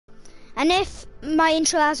And if my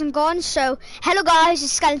intro hasn't gone, so hello guys,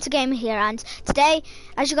 it's Skeleton Gamer here, and today,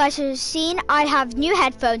 as you guys have seen, I have new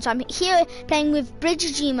headphones. I'm here playing with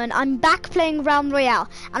Bridge Demon. I'm back playing Realm Royale.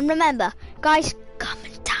 And remember, guys,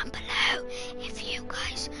 comment down below if you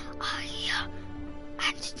guys are here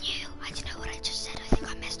and new. I don't know what I just said. I think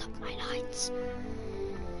I messed up my lines.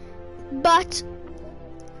 But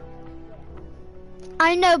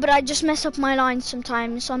I know, but I just mess up my lines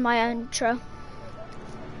sometimes on my own intro.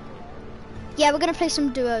 Yeah, we're gonna play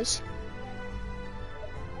some duos.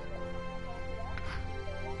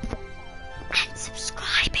 And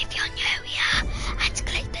subscribe if you're new here, and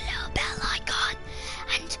click the little bell icon,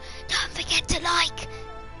 and don't forget to like.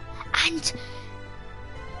 And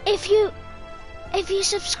if you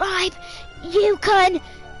subscribe, you can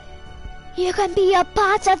be a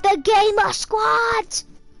part of the gamer squad.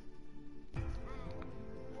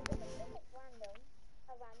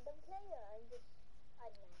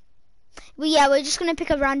 Well, yeah, we're just gonna pick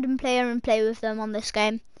a random player and play with them on this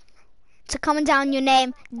game. So comment down your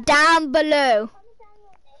name down below.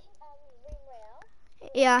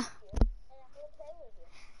 Yeah.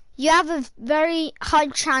 You have a very high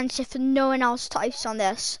chance if no one else types on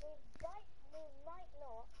this.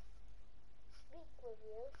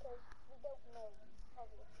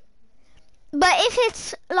 But if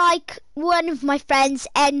it's like one of my friends,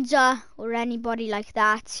 Enza, or anybody like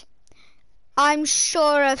that, I'm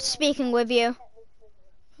sure of speaking with you.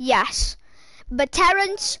 Yes. But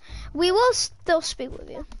Terrence, we will still speak with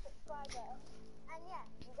you.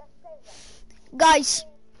 Guys,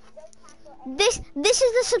 this is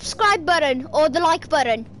the subscribe button or the like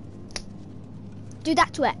button. Do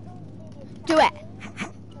that to it. Do it.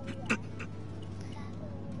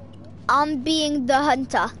 I'm being the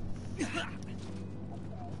hunter.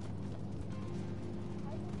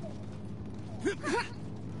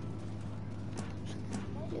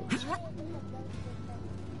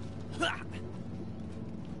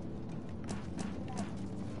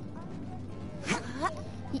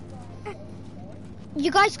 You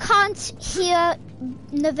guys can't hear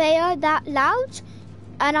Nevaeh that loud,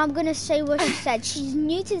 and I'm gonna say what she said. She's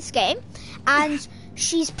new to this game, and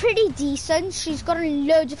she's pretty decent. She's gotten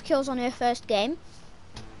loads of kills on her first game,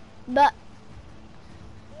 but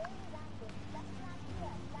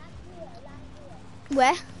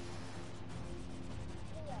where?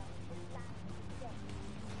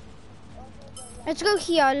 Let's go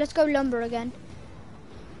here. Let's go lumber again.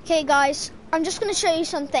 Okay, guys, I'm just gonna show you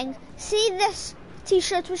something. See this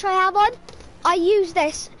t-shirt which I have on? I use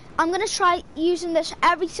this. I'm gonna try using this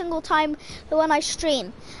every single time when I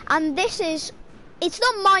stream. And this is, it's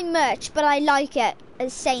not my merch, but I like it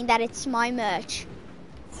as saying that it's my merch.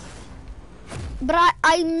 But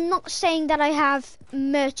I'm not saying that I have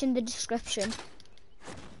merch in the description.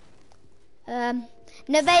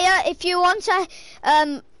 Nevaeh, if you want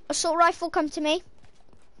a assault rifle, come to me.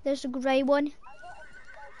 There's a grey one.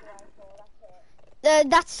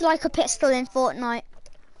 That's like a pistol in Fortnite.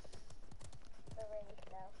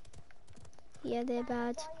 Yeah, they're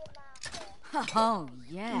bad. Oh,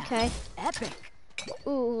 yeah. Okay. Epic.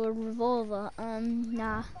 Ooh, a revolver.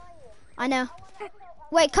 Nah. I know.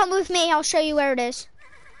 Wait, come with me. I'll show you where it is.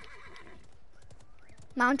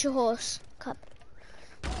 Mount your horse. Come.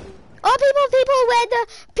 Oh,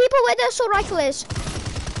 people where the assault rifle is.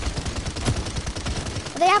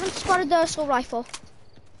 They haven't spotted the assault rifle.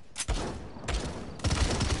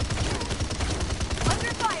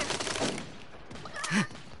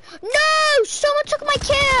 No! Someone took my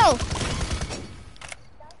kill!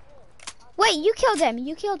 Wait, you killed him.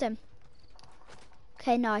 You killed him.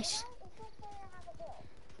 Okay, nice.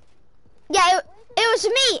 Yeah, it was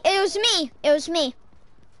me. It was me. It was me.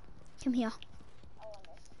 Come here.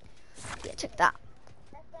 Yeah, take that.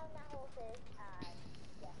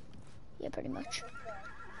 Yeah, pretty much.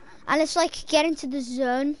 And let's like get into the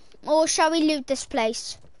zone. Or shall we loot this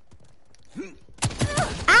place? Ow,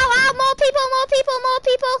 ow, more people, more people, more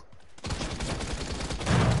people.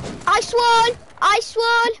 Ice wall, ice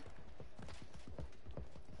wall.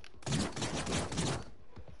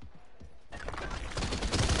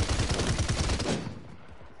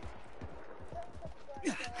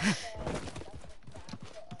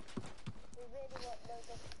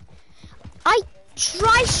 I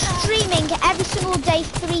try streaming every single day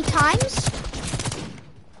 3 times.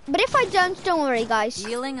 But if I don't worry, guys.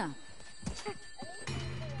 Healing up.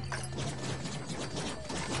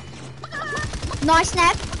 Nice,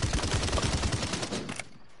 Neb.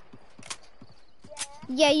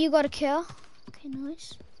 Yeah, you got a kill. Okay,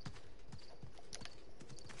 nice.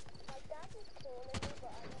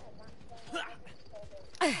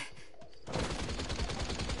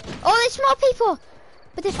 Oh, there's more people.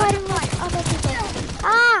 But they're fighting like other people. No.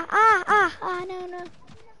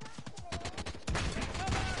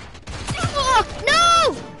 Oh,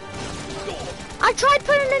 no! I tried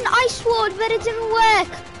putting an ice ward, but it didn't work.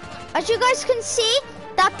 As you guys can see,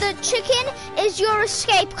 that the chicken is your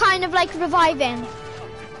escape, kind of like reviving.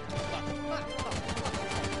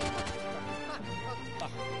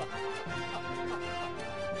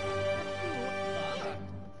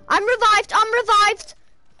 I'm revived.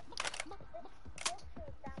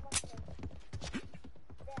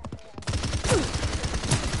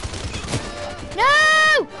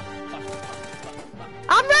 No!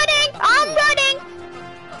 I'm running.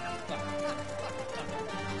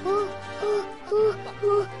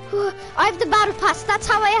 I have the battle pass. That's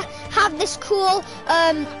how I have this cool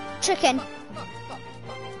chicken.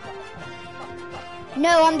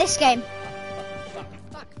 No, on this game.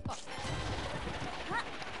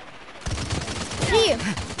 See you.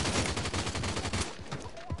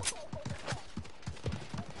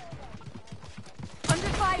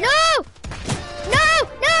 No!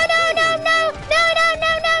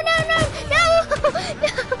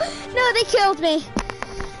 No, they killed me.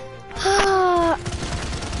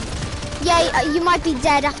 Yeah, you might be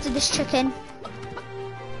dead after this chicken.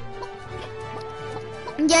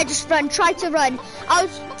 Yeah, just run. Try to run. I'll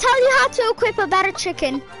tell you how to equip a better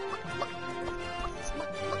chicken.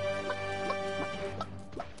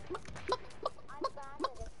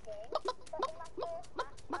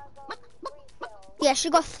 Yeah, she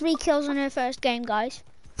got 3 kills in her first game, guys.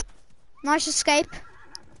 Nice escape.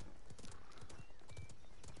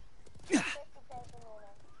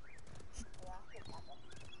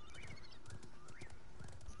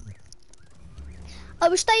 I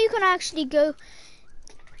wish that you can actually go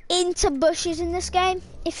into bushes in this game.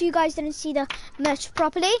 If you guys didn't see the merch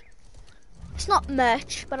properly. It's not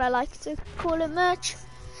merch, but I like to call it merch.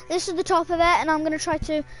 This is the top of it, and I'm going to try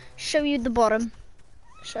to show you the bottom.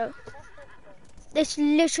 So, it's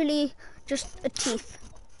literally just a teeth.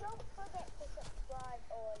 Don't forget to subscribe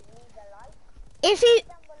or leave a like. If you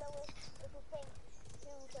Down below if you think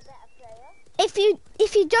who's a better player.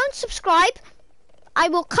 if you don't subscribe, I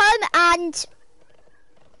will come and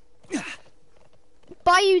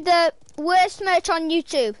buy you the worst merch on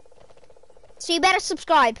YouTube. So you better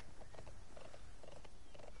subscribe.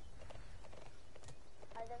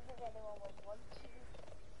 I don't think anyone would want to.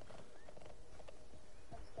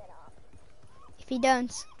 Let's get up. If you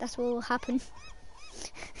don't, that's what will happen.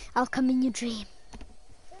 I'll come in your dream.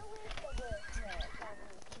 Who is the worst merch on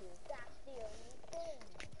YouTube? That's the only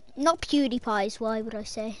thing. Not PewDiePie's, why would I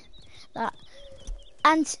say that?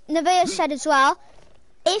 And Nevaeh said as well,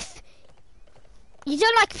 if you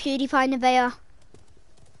don't like PewDiePie, Nevaeh,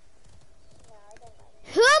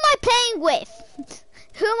 who am I playing with?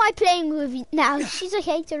 Who am I playing with now? She's a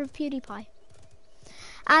hater of PewDiePie.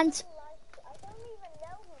 And I don't even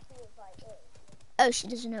know who PewDiePie is. oh, she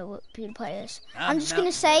doesn't know what PewDiePie is. I'm just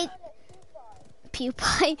gonna say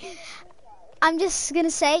PewDiePie. I'm just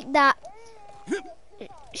gonna say that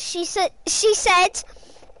she said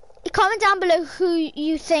comment down below who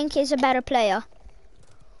you think is a better player.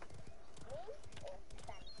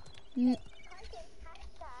 I think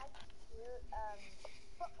hashtag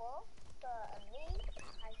football for me.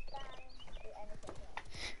 I stand do anything else.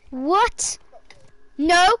 What?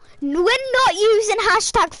 No, we're not using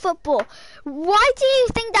hashtag football. Why do you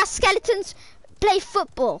think that skeletons play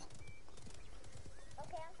football?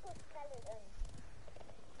 Okay, I'm called Skeleton.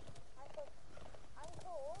 I'm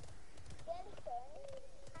called Skeleton.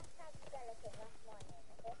 Hashtag Skeleton. That's my name,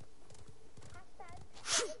 okay? Hashtag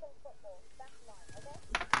Skeleton Football. That's mine, okay?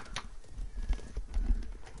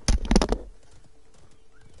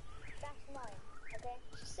 That's mine, okay?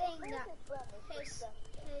 She's saying Where's that his brother? his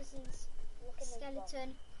Look at his bum. skeleton,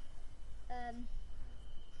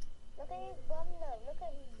 Look at his bum though. Look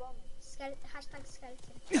at his bum. hashtag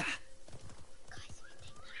skeleton. Guys, if you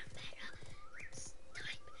think that I'm better,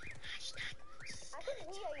 type hashtag I can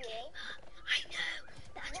hear you. I know,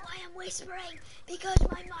 that's why I'm whispering, because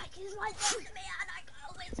my mic is right next to me and I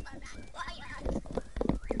can't whisper that quiet.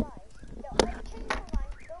 Guys, no, I changed my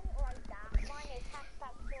mind. Don't write that. Mine is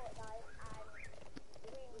hashtag Fortnite and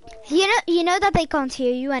Green Ball. You know that they can't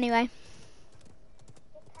hear you anyway.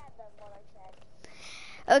 Just tell them what I said.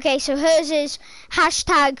 Okay, so hers is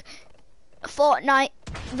hashtag Fortnite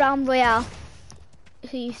Realm Royale.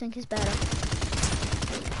 Who you think is better?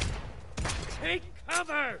 Take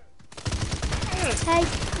cover! Take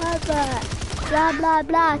cover. Blah blah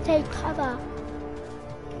blah. Take cover.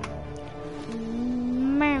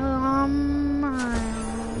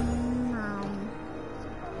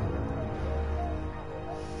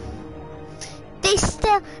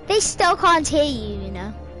 They still can't hear you, you know.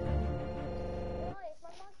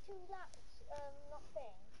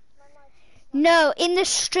 No, in the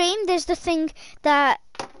stream, there's the thing that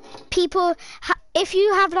people, if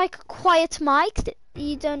you have like a quiet mic,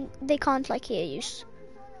 they can't like hear you.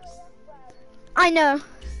 I know.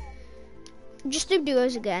 Just do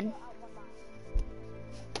duos again.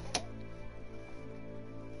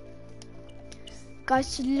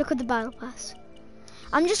 Guys, look at the battle pass.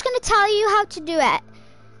 I'm just gonna tell you how to do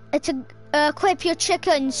it. To equip your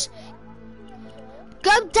chickens.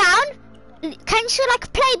 Go down. Can you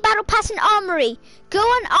like play battle pass in armory? Go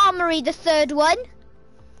on armory, the third one.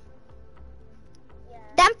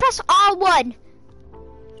 Then press R1.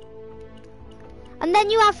 And then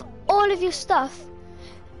you have all of your stuff.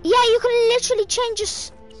 Yeah, you can literally change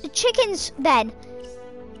your chickens then.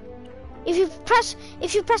 If you press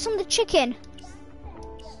on the chicken.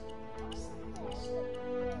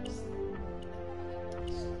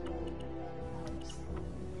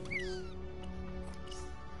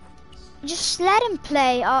 Just let him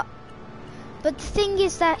play. But the thing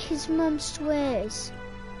is that his mum swears.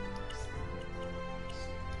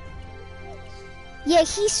 Yeah,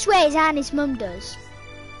 he swears and his mum does.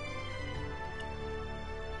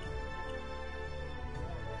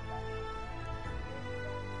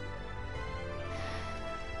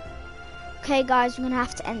 Okay guys, I'm gonna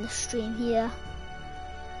have to end the stream here.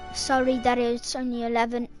 Sorry that it's only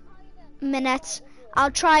 11 minutes.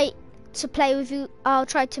 I'll try to play with you. I'll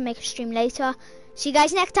try to make a stream later. See you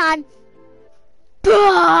guys next time.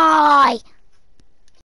 Bye!